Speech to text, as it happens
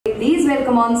Please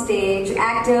welcome on stage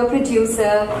actor,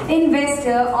 producer,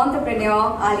 investor,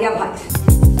 entrepreneur Alia Bhatt.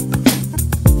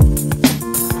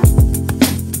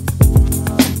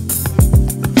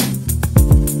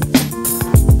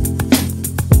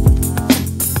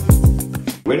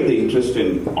 Where did the interest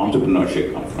in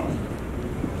entrepreneurship come from?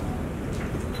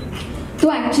 So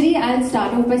actually, I'll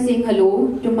start off by saying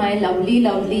hello to my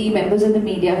lovely members of the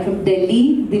media from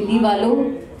Delhi वालों,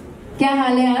 क्या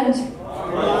हाल है आज?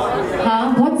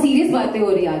 हाँ, बहुत serious बातें हो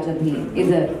रही आज अभी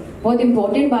इधर, बहुत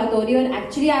important बात हो रही है और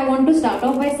actually I want to start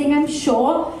off by saying I'm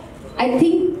sure, I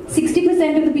think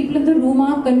 60% of the people in the room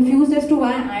are confused as to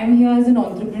why I am here as an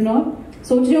entrepreneur.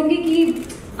 सोच रहे होंगे कि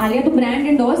आलिया तो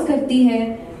brand endorse करती है,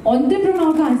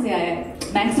 entrepreneur कहाँ से आया है?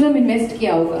 Maximum invest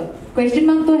किया होगा. Question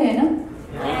mark तो है ना?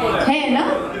 है ना?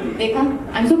 देखा?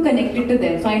 I'm so connected to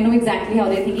them, so I know exactly how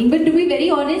they're thinking. But to be very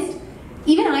honest,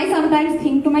 even I sometimes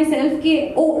think to myself,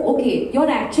 कि, oh, okay, you're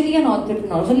actually an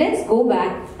entrepreneur. So let's go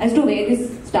back as to where this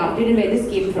started and where this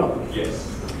came from. Yes.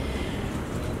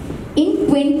 In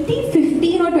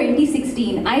 2015 or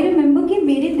 2016, I remember कि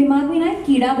मेरे दिमाग में ना एक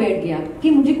कीड़ा बैठ गया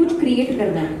कि मुझे कुछ create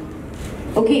करना है.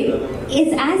 Okay,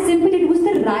 it's as simple. It was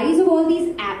the rise of all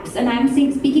these apps, and I'm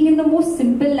speaking in the most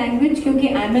simple language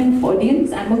because I'm an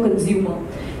audience, I'm a consumer.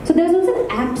 So there's also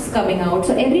apps coming out.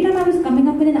 So every time I was coming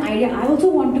up with an idea, I also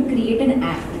want to create an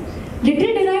app.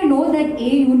 Little did I know that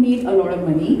you need a lot of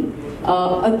money,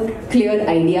 a clear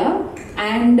idea,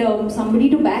 and somebody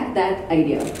to back that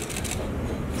idea.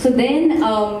 So then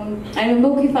I remember,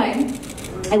 okay, fine.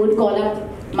 I would call up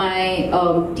my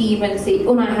team and say,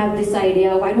 oh no, I have this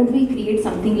idea, why don't we create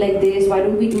something like this, why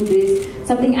don't we do this,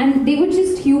 something, and they would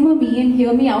just humor me and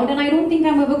hear me out, and I don't think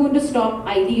I'm ever going to stop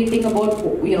ideating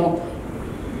about, you know,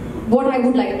 what I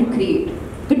would like to create.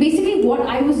 But basically what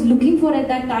I was looking for at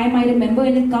that time, I remember,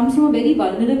 and it comes from a very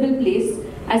vulnerable place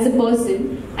as a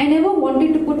person, I never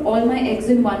wanted to put all my eggs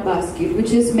in one basket,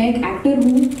 which is मैं एक actor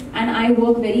हूँ and I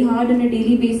work very hard on a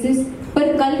daily basis,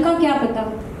 पर कल का क्या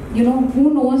पता? You know,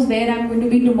 who knows where I'm going to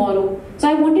be tomorrow. So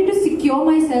I wanted to secure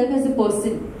myself as a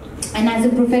person and as a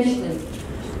professional.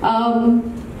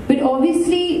 But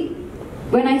obviously,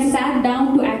 when I sat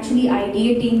down to actually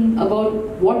ideating about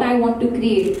what I want to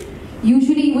create,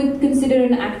 usually you would consider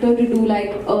an actor to do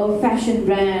like a fashion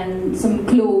brand, some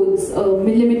clothes, a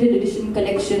limited edition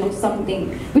collection of something,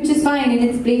 which is fine in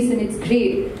its place and it's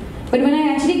great. But when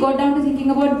I actually got down to thinking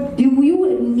about, do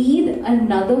you need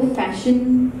another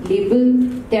fashion label?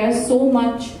 There's so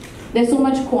much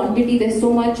quantity, there's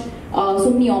so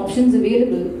many options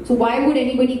available. So why would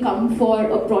anybody come for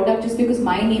a product just because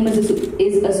my name is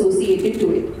associated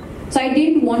to it? So I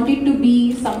didn't want it to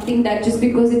be something that just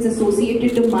because it's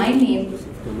associated to my name,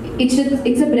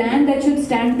 it's a brand that should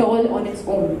stand tall on its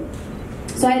own.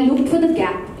 So I looked for the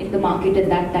gap in the market at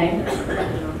that time.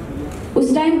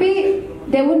 Us time pe,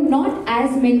 there were not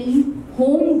as many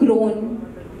homegrown,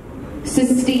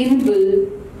 sustainable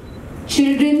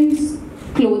children's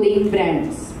clothing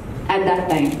brands at that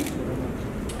time.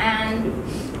 And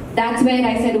that's where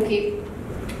I said, okay,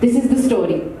 this is the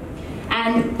story.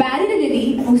 And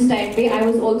parallelly, us time pe, I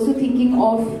was also thinking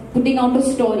of putting out a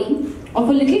story of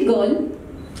a little girl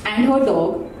and her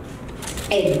dog,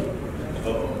 Ed.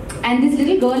 And this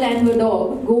little girl and her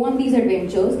dog go on these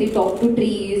adventures. They talk to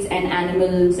trees and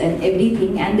animals and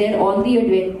everything, and they're on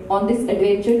this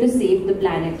adventure to save the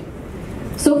planet.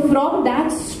 So from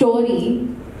that story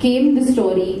came the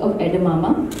story of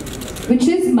Edamama, which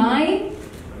is my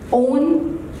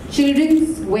own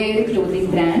children's wear clothing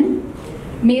brand.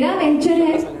 Mera venture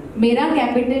hai, mera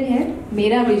capital hai,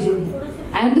 mera vision hai.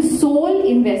 I am the sole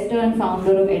investor and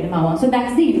founder of Edamama. So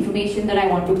that's the information that I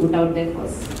want to put out there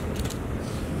first.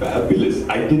 Fabulous.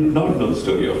 I did not know the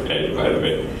story of Ed, by the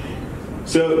way.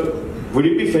 So, would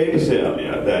it be fair to say,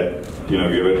 Alia, that, you know,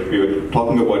 we were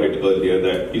talking about it earlier,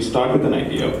 that you start with an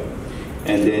idea,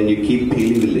 and then you keep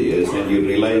peeling the layers, and you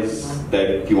realize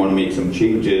that you want to make some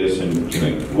changes, and you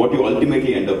know, what you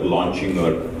ultimately end up launching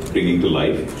or bringing to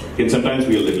life can sometimes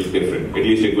be a little different. At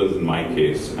least it was in my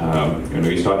case. You know,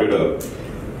 we started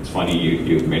it's funny,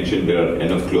 you mentioned there are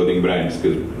enough clothing brands,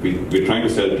 because we're trying to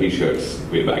sell t-shirts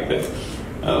way back then.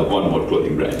 One more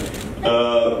clothing brand.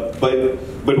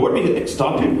 But what we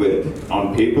started with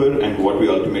on paper and what we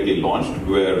ultimately launched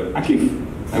were actually,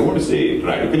 I want to say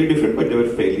radically different, but they were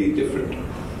fairly different.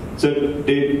 So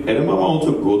did Edamama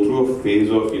also go through a phase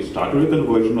of, you started with a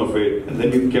version of it and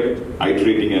then you kept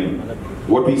iterating, and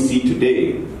what we see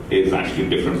today is actually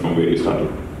different from where you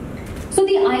started? So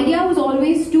the idea was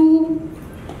always to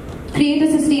create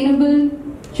a sustainable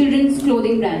children's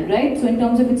clothing brand, right? So in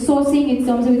terms of its sourcing, in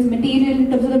terms of its material, in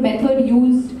terms of the method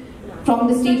used from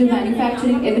the stage of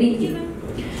manufacturing, everything.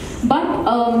 But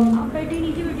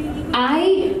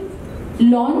I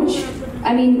launched,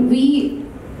 I mean,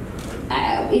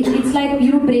 it's like,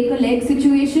 break a leg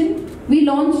situation. We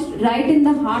launched right in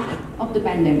the heart of the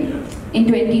pandemic in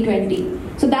 2020.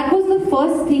 So that was the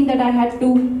first thing that I had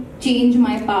to change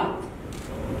my path.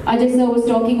 Ajay sir was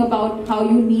talking about how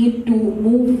you need to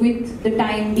move with the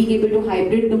time, being able to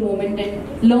hybrid the moment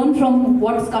and learn from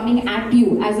what's coming at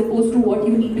you as opposed to what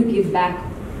you need to give back.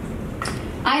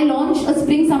 I launched a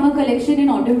spring-summer collection in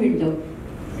autumn-winter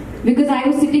because I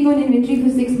was sitting on inventory for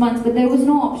 6 months, but there was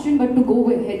no option but to go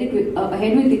ahead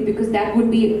with it because that would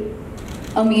be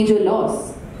a major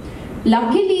loss.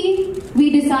 Luckily, we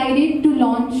decided to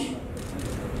launch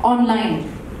online.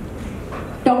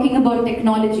 Talking about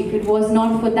technology, if it was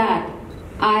not for that,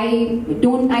 I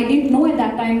didn't know at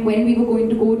that time when we were going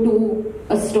to go to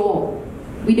a store.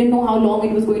 We didn't know how long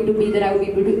it was going to be that I would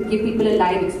be able to give people a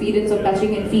live experience of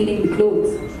touching and feeling the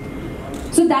clothes.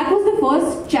 So that was the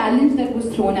first challenge that was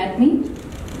thrown at me.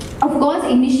 Of course,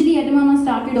 initially Edamama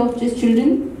started off just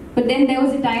children, but then there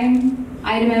was a time,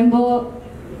 I remember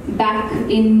back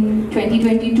in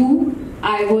 2022,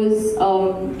 I was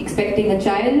expecting a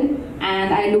child,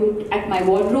 and I looked at my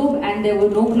wardrobe and there were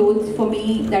no clothes for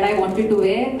me that I wanted to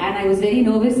wear, and I was very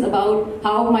nervous about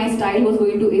how my style was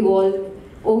going to evolve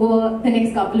over the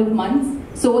next couple of months.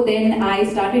 So then I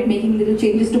started making little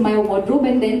changes to my wardrobe,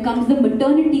 and then comes the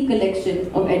maternity collection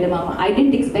of Edamama. I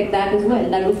didn't expect that as well.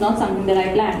 That was not something that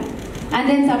I planned. And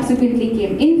then subsequently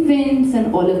came infants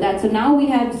and all of that. So now we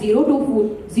have 0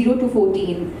 to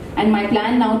 14. And my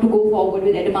plan now to go forward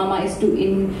with Edamama is to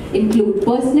include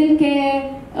personal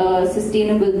care,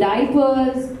 sustainable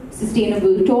diapers,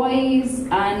 sustainable toys,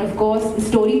 and of course the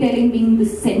storytelling being the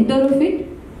center of it.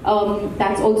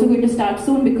 That's also going to start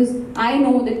soon, because I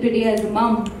know that today as a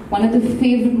mom, one of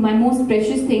my most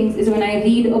precious things is when I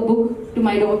read a book to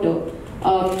my daughter,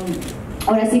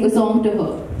 or I sing a song to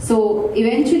her. So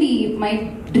eventually my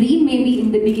dream maybe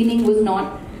in the beginning was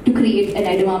not to create an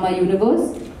Edamama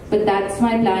universe, but that's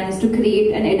my plan, is to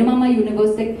create an Edamama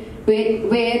universe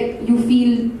where you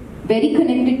feel very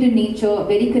connected to nature,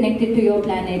 very connected to your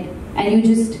planet, and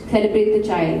you just celebrate the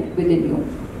child within you.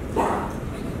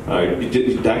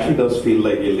 It actually does feel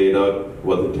like you laid out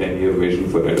what the 10-year vision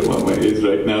for Edamama is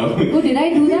right now. Oh, did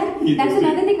I do that? That's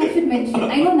another thing I should mention.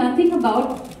 I know nothing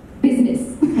about business.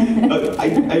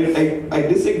 I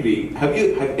disagree. Have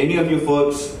any of you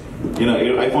folks,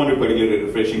 I found it particularly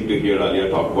refreshing to hear Alia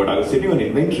talk about, I was sitting on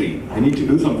inventory, I need to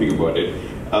do something about it.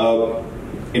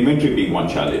 Inventory being one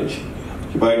challenge.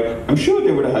 But I'm sure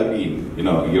there would have been,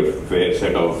 your fair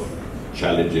set of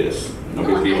challenges.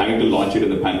 Obviously, having to launch it in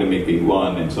the pandemic being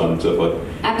one, and so on and so forth.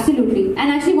 Absolutely. And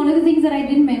actually, one of the things that I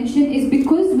didn't mention is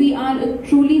because we are a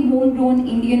truly homegrown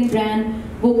Indian brand,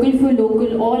 vocal for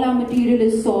local, all our material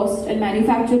is sourced and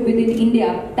manufactured within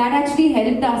India. That actually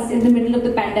helped us in the middle of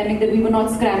the pandemic, that we were not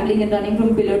scrambling and running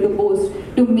from pillar to post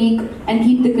to make and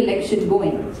keep the collection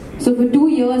going. So for 2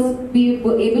 years, we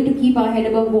were able to keep our head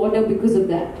above water because of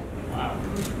that. Wow.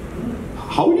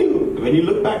 When you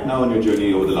look back now on your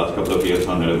journey over the last couple of years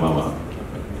on Edamama,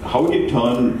 how would you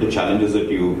turn the challenges that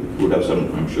you would have,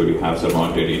 I'm sure you have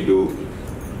surmounted, into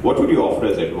what would you offer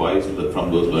as advice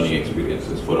from those learning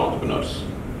experiences for entrepreneurs?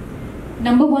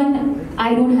 Number one,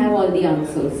 I don't have all the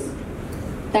answers.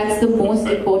 That's the most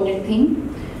important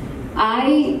thing.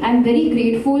 I am very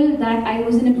grateful that I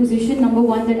was in a position, number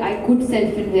one, that I could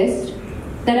self-invest,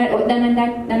 that I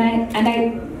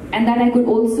could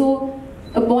also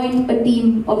appoint a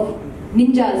team of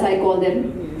ninjas, I call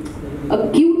them. A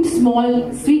cute,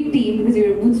 small, sweet team, because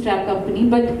you're a bootstrap company,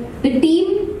 but the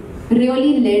team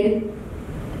really led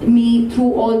me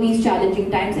through all these challenging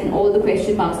times and all the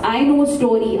question marks. I know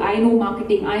story, I know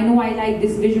marketing, I know I like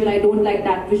this visual, I don't like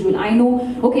that visual. I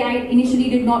know, okay, I initially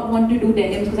did not want to do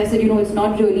denims because I said, it's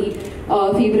not really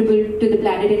favorable to the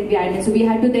planet and environment. So we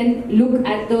had to then look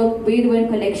at the way the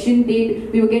collection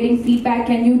did. We were getting feedback,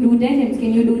 can you do denims,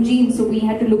 can you do jeans? So we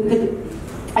had to look at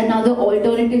another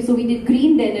alternative. So we did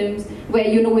green denims, where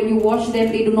when you wash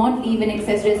them, they do not leave an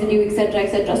excess residue, etc.,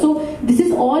 etc. So this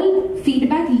is all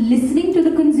feedback, listening to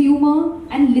the consumer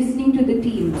and listening to the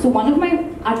team. So one of my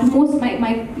utmost,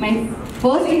 my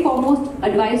first and foremost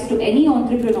advice to any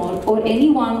entrepreneur or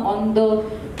anyone on the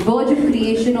verge of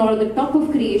creation or the top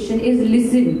of creation is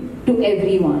listen to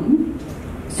everyone.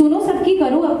 सुनो सबकी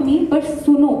करो अपनी, but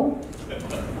सुनो.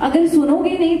 अगर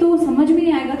सुनोगे नहीं तो समझ में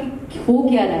नहीं आएगा कि हो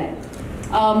क्या रहा है.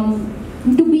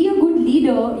 To be a good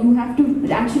leader, you have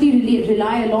to actually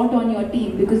rely a lot on your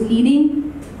team, because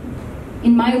leading,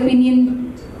 in my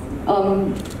opinion,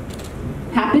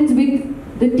 happens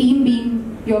with the team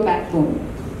being your backbone.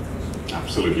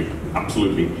 Absolutely,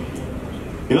 absolutely.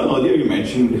 Earlier you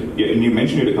mentioned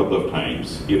it a couple of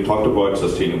times. You talked about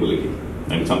sustainability,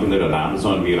 and it's something that at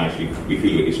Amazon we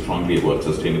feel very strongly about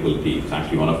sustainability. It's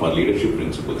actually one of our leadership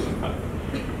principles, in fact.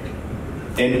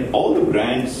 And all the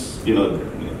brands,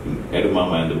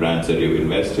 Edamame and the brands that you've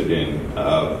invested in,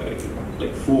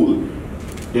 like Fool,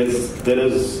 there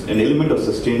is an element of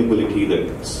sustainability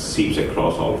that seeps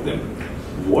across all of them.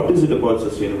 What is it about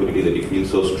sustainability that you feel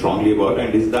so strongly about,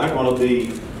 and is that one of the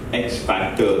X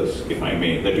factors, if I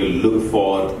may, that you look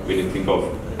for when you think of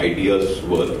ideas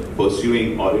worth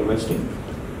pursuing or investing?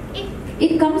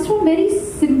 It comes from very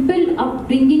simple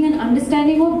upbringing and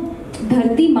understanding of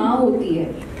dharti maa hoti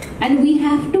hai, and we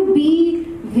have to be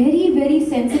very, very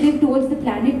sensitive towards the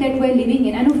planet that we're living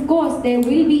in. And of course, there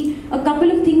will be a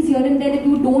couple of things here and there that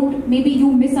you don't, maybe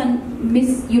you miss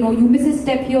a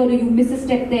step here or you miss a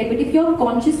step there. But if you're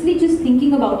consciously just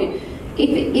thinking about it,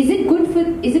 is it good for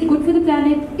the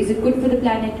planet? Is it good for the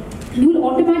planet? You'll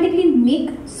automatically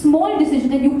make small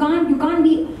decisions, and you can't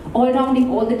be all rounding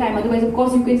all the time. Otherwise, of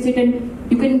course, you can sit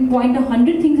and you can point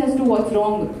 100 things as to what's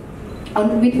wrong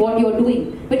with what you're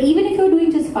doing. But even if you're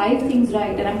doing just 5 things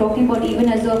right, and I'm talking about even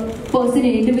as a person, an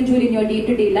individual in your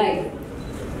day-to-day life,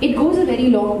 it goes a very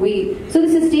long way. So the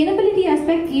sustainability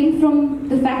aspect came from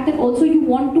the fact that also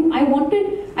I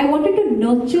wanted to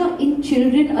nurture in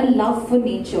children a love for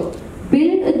nature,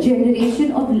 build a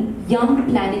generation of young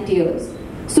planeteers.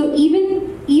 So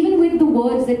even with the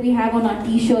words that we have on our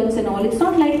t-shirts and all, it's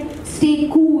not like stay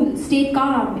cool, stay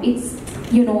calm. It's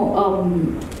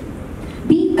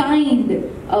be kind,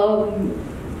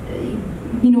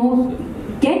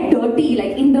 get dirty,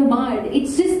 like in the mud.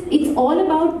 It's all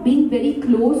about being very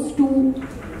close to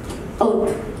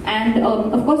earth. And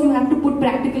of course, you have to put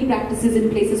practical practices in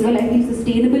place as well. I feel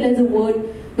sustainable as a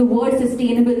word, the word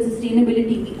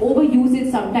sustainability, we overuse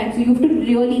it sometimes. So you have to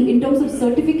really, in terms of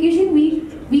certification, we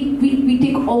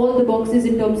tick all the boxes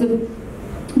in terms of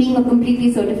being a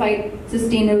completely certified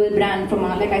sustainable brand. From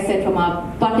our, like I said, from our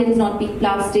buttons not being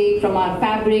plastic, from our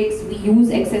fabrics, we use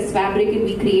excess fabric and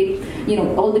we create,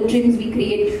 all the trims we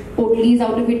create, potlies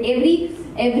out of it.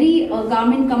 Every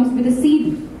garment comes with a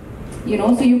seed,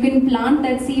 so you can plant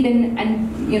that seed and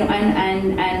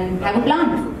have a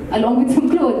plant along with some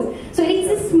clothes. So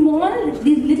it's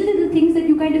these little things that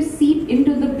you kind of seep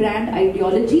into the brand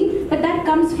ideology, but that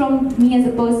comes from me as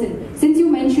a person. Since you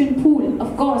mentioned Pool,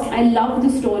 of course, I love the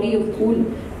story of Pool,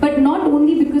 but not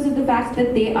only because of the fact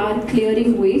that they are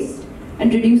clearing waste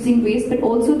and reducing waste, but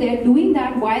also they're doing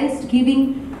that whilst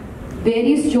giving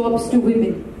various jobs to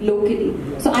women locally.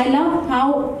 So I love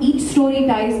how each story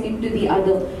ties into the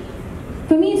other.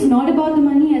 For me, it's not about the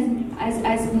money, as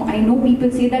I know people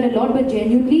say that a lot, but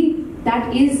genuinely,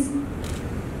 that is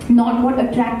not what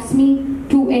attracts me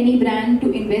to any brand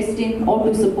to invest in or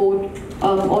to support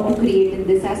or to create in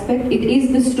this aspect. It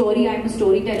is the story. I'm a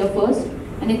storyteller first,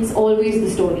 and it's always the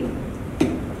story.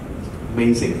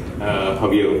 Amazing how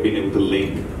you have been able to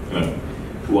link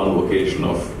one vocation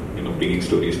of bringing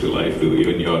stories to life to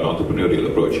even your entrepreneurial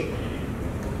approach.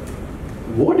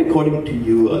 What, according to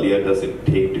you, Alia, does it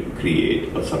take to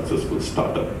create a successful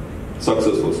startup?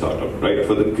 Right?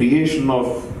 For the creation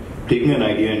of taking an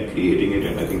idea and creating it,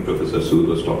 and I think Professor Sood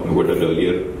was talking about it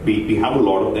earlier, we have a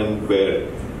lot of them where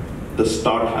the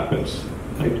start happens,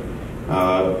 right?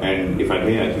 And if I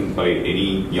may, I think by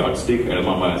any yardstick,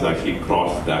 Edamame has actually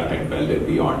crossed that and well and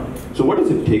beyond. So what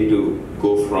does it take to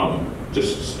go from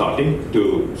just starting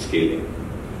to scaling?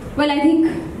 Well, I think,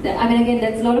 again,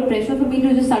 that's a lot of pressure for me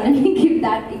to just suddenly give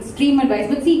that extreme advice.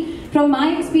 But see, from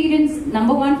my experience,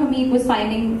 number one for me was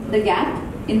finding the gap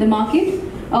in the market.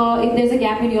 If there's a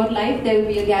gap in your life, there will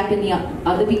be a gap in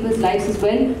other people's lives as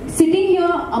well. Sitting here,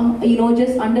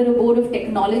 just under a board of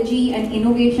technology and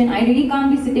innovation, I really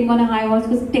can't be sitting on a high horse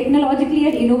because technologically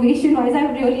and innovation-wise,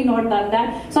 I've really not done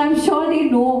that. So I'm sure they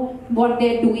know what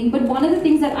they're doing. But one of the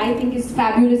things that I think is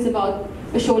fabulous about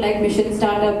a show like Mission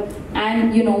Startup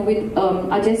and, with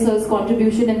Ajay sir's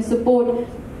contribution and support,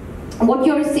 what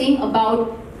you're saying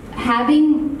about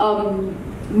having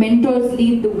mentors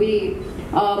lead the way,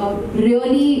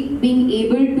 really being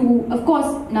able to, of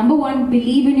course, number one,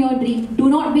 believe in your dream. Do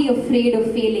not be afraid of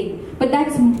failing. But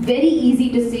that's very easy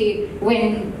to say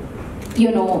when,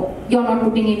 you're not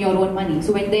putting in your own money.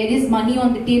 So when there is money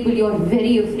on the table, you're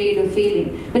very afraid of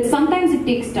failing. But sometimes it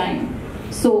takes time.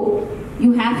 So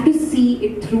you have to see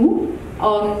it through.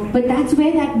 But that's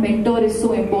where that mentor is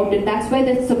so important. That's where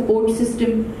that support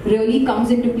system really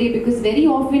comes into play, because very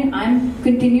often I'm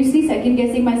continuously second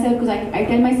guessing myself, because I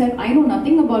tell myself, I know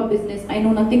nothing about business, I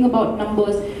know nothing about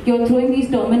numbers, you're throwing these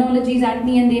terminologies at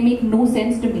me and they make no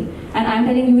sense to me. And I'm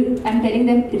telling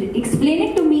them, explain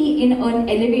it to me in an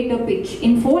elevator pitch.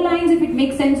 In 4 lines, if it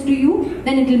makes sense to you,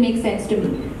 then it will make sense to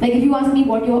me. Like if you ask me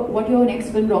what your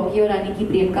next film, Rocky or Rani Ki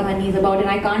Prem Kahani, is about, and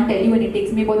I can't tell you, and it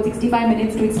takes me about 65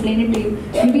 minutes to explain it to you,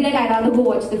 you'll be like, I'd rather go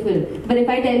watch the film. But if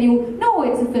I tell you, no,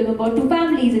 it's a film about 2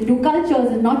 families and 2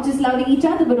 cultures, and not just loving each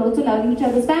other, but also loving each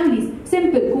other's families.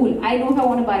 Simple, cool. I know if I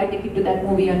want to buy a ticket to that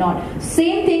movie or not.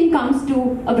 Same thing comes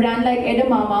to a brand like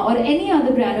Edamama or any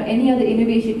other brand or any other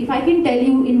innovation. If I can tell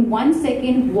you in 1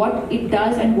 second what it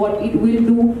does and what it will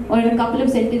do, or in a couple of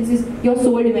sentences, you're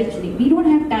sold eventually. We don't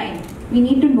have time. We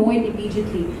need to know it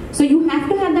immediately. So you have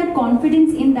to have that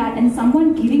confidence in that, and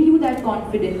someone giving you that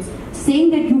confidence,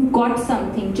 saying that you've got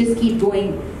something, just keep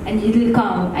going and it'll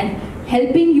come, and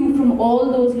helping you from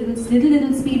all those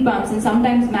little speed bumps, and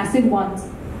sometimes massive ones.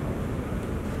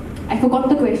 I forgot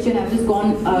the question. I've just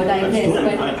gone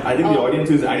digress. I think the audience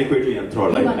is adequately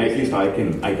enthralled. At least I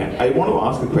can. I want to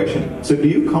ask a question. So, do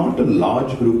you count a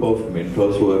large group of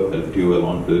mentors who have helped you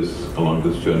along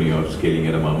this journey of scaling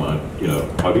Edamama? You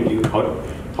know, how did you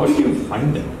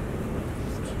find them?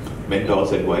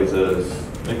 Mentors, advisors.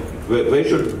 Like, where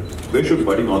should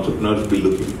budding entrepreneurs be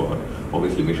looking for?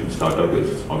 Obviously, Mission Startup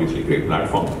is obviously a great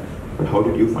platform, but how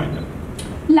did you find them?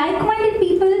 Like-minded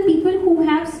people who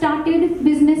have started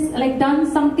business, like done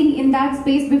something in that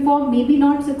space before, maybe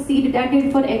not succeeded at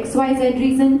it for XYZ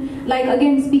reason. Like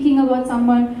again, speaking about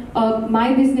someone,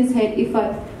 my business head, if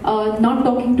not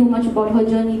talking too much about her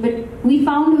journey, but we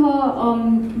found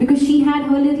her because she had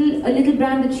a little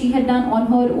brand that she had done on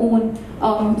her own,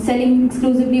 selling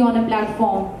exclusively on a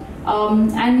platform,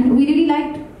 and we really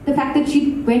liked the fact that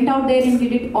she went out there and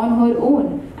did it on her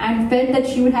own, and felt that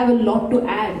she would have a lot to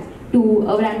add to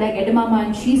a brand like Edamama,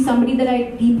 and she's somebody that I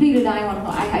deeply rely on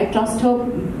her. I trust her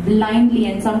blindly,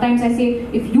 and sometimes I say,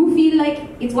 if you feel like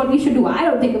it's what we should do, I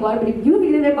don't think about it, but if you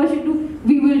feel like what we should do,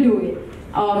 we will do it.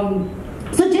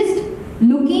 So just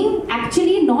looking,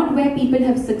 actually not where people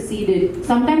have succeeded,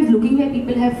 sometimes looking where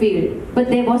people have failed, but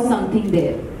there was something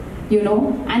there, you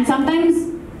know. And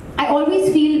sometimes I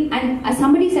always feel, and as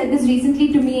somebody said this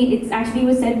recently to me, it actually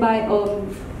was said by a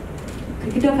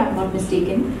cricketer, if I'm not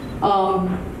mistaken,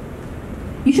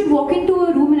 you should walk into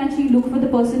a room and actually look for the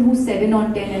person who's 7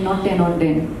 on 10 and not 10 on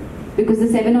 10. Because the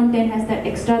 7 on 10 has that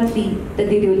extra 3 that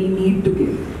they really need to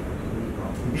give.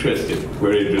 Interesting.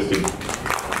 Very interesting.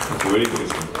 Very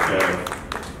interesting.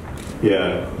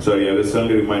 Yeah. Sorry, I was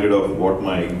suddenly reminded of what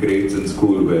my grades in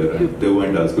school were. They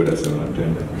weren't as good as 7 on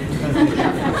 10.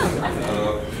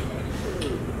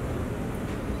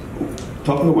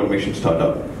 Talking about Mission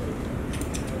Startup,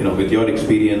 you know, with your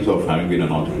experience of having been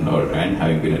an entrepreneur and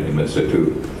having been an investor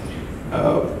too,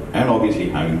 and obviously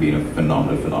having been a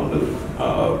phenomenal,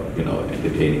 you know,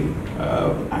 entertaining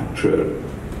actor,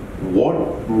 what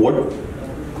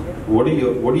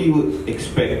do you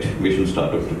expect Mission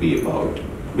Startup to be about?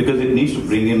 Because it needs to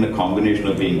bring in a combination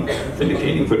of being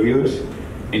entertaining for viewers,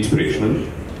 inspirational,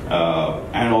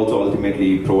 and also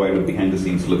ultimately provide a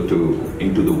behind-the-scenes look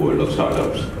into the world of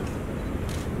startups.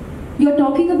 You're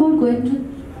talking about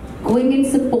going and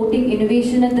supporting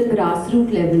innovation at the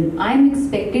grassroots level. I'm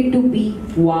expected to be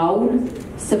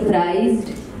wowed,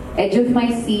 surprised, edge of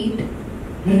my seat,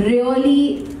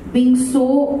 really being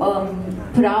so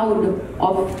proud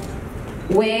of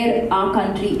where our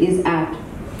country is at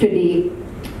today.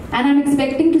 And I'm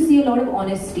expecting to see a lot of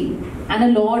honesty and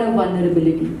a lot of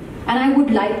vulnerability. And I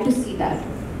would like to see that,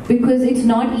 because it's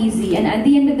not easy. And at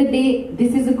the end of the day,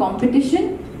 this is a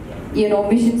competition. You know,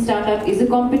 Mission Startup is a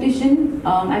competition.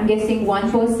 I'm guessing one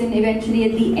person eventually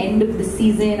at the end of the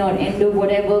season or end of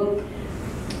whatever.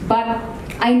 But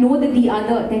I know that there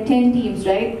are 10 teams,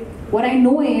 right? What I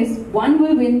know is one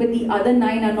will win, but the other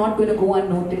 9 are not going to go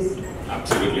unnoticed.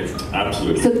 Absolutely,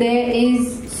 absolutely. So there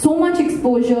is so much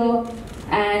exposure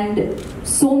and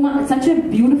such a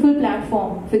beautiful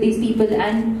platform for these people,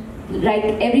 and like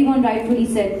everyone rightfully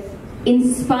said,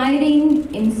 inspiring,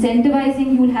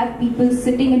 incentivizing. You'll have people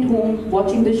sitting at home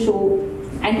watching the show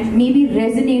and maybe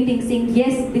resonating, saying,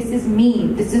 yes, this is me,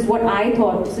 this is what I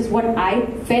thought, this is what I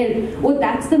felt, oh,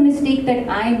 that's the mistake that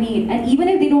I made. And even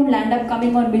if they don't land up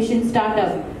coming on Mission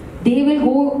Startup, they will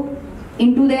go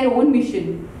into their own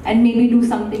mission and maybe do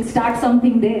something, start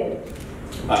something there.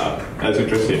 That's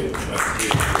interesting.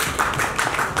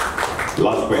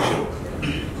 Last question.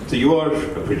 So you are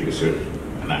a producer,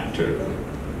 an actor,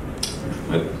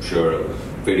 I'm sure a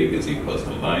very busy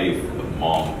personal life, a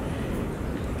mom.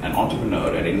 an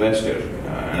entrepreneur, an investor,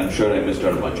 and I'm sure I missed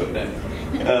out a bunch of them.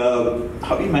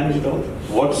 How do you manage it all?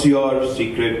 What's your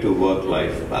secret to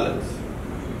work-life balance?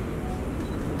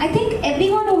 I think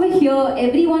everyone over here,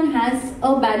 everyone has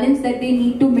a balance that they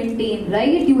need to maintain,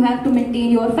 right? You have to maintain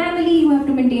your family, you have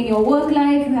to maintain your work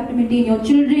life, you have to maintain your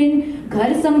children,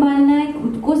 घर संभालना है,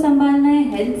 खुद को संभालना है,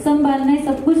 health संभालना है,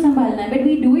 सब कुछ संभालना है. But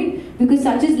we do it because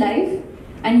such is life,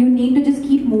 and you need to just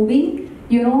keep moving.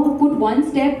 You know, put one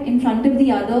step in front of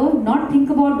the other, not think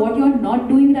about what you're not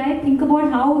doing right, think about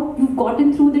how you've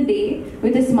gotten through the day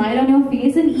with a smile on your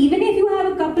face, and even if you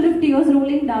have a couple of tears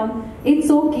rolling down, it's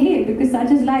okay because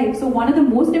such is life. So one of the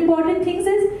most important things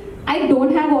is, I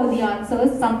don't have all the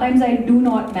answers, sometimes I do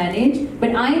not manage,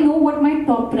 but I know what my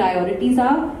top priorities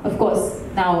are. Of course,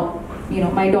 now, you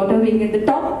know, my daughter being at the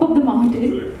top of the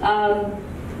mountain,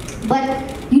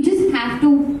 but you just have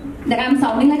to, that I'm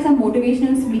sounding like some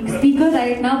motivational speaker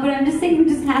right now, but I'm just saying you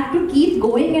just have to keep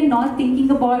going and not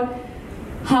thinking about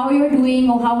how you're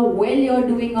doing or how well you're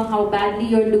doing or how badly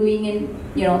you're doing, and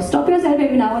you know, stop yourself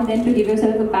every now and then to give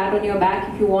yourself a pat on your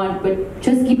back if you want, but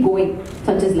just keep going.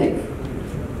 Such is life.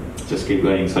 Just keep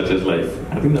going, such is life.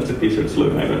 I think that's a t-shirt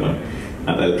slogan, I don't know.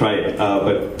 And I'll try it.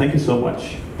 But thank you so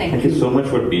much. Thank you so much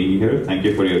for being here. Thank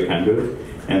you for your candor.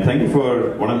 And thank you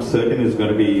for what I'm certain is going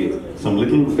to be some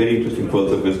little very interesting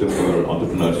pearls of wisdom for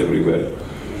entrepreneurs everywhere.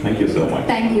 Thank you so much.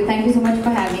 Thank you so much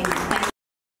for having me.